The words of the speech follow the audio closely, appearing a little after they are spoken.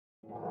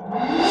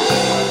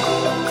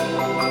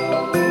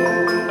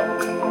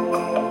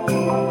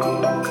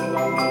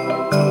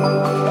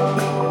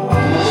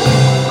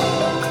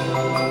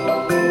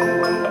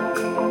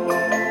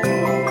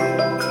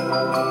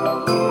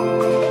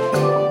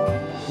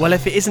Well,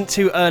 if it isn't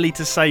too early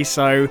to say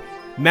so,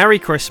 Merry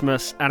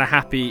Christmas and a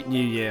Happy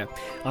New Year.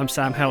 I'm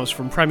Sam Hales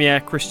from Premier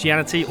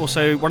Christianity,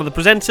 also one of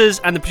the presenters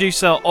and the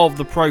producer of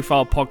the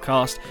Profile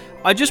podcast.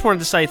 I just wanted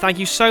to say thank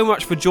you so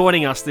much for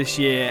joining us this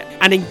year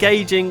and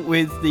engaging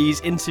with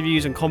these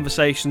interviews and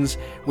conversations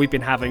we've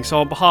been having. So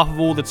on behalf of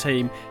all the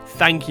team,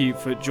 thank you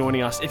for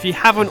joining us. If you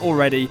haven't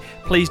already,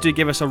 please do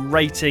give us a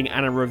rating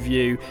and a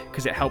review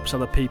because it helps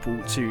other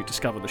people to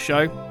discover the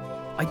show.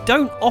 I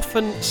don't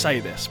often say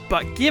this,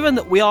 but given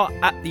that we are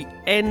at the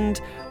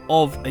end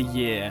of a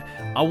year,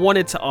 I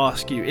wanted to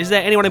ask you, is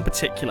there anyone in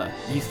particular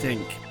you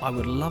think I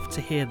would love to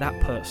hear that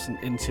person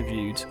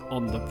interviewed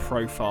on the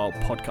Profile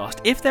podcast?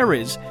 If there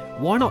is,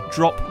 why not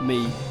drop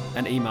me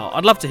an email?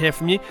 I'd love to hear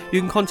from you. You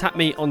can contact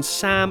me on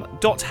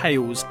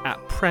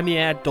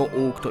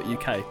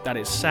sam.hales@premier.org.uk. That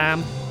is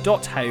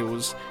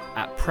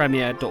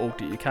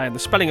sam.hales@premier.org.uk, and the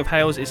spelling of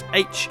Hales is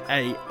Hailes.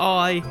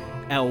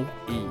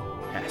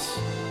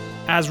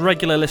 As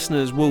regular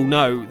listeners will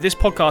know, this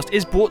podcast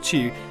is brought to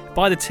you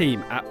by the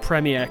team at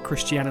Premier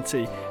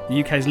Christianity, the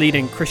UK's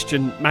leading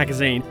Christian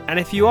magazine. And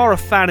if you are a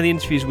fan of the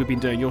interviews we've been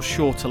doing, you're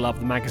sure to love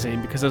the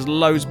magazine because there's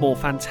loads more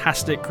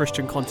fantastic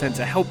Christian content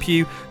to help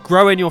you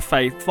grow in your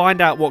faith,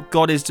 find out what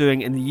God is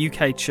doing in the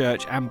UK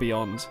church and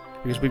beyond.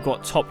 Because we've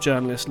got top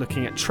journalists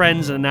looking at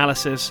trends and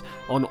analysis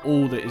on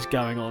all that is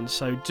going on.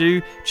 So do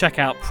check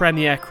out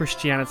Premier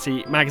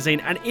Christianity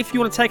magazine. And if you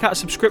want to take out a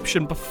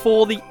subscription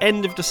before the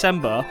end of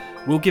December,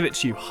 we'll give it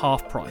to you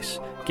half price.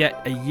 Get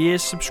a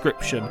year's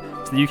subscription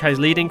to the UK's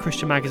leading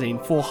Christian magazine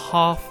for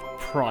half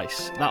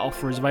price. That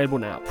offer is available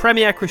now.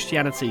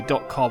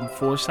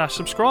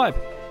 premierchristianity.com/subscribe.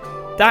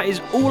 That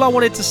is all I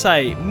wanted to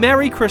say.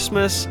 Merry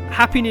Christmas,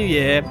 Happy New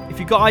Year. If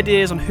you've got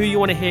ideas on who you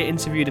want to hear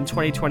interviewed in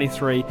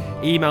 2023,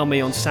 email me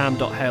on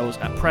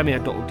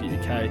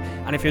sam.hales@premier.org.uk.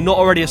 And if you're not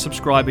already a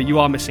subscriber, you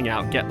are missing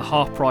out. Get the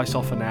half price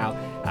offer now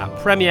at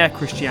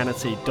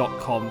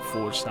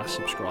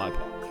premierchristianity.com/subscribe.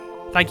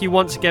 Thank you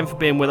once again for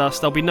being with us.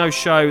 There'll be no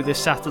show this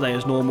Saturday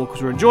as normal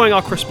because we're enjoying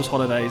our Christmas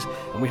holidays,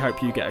 and we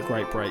hope you get a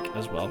great break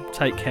as well.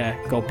 Take care,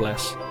 God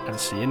bless, and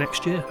see you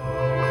next year.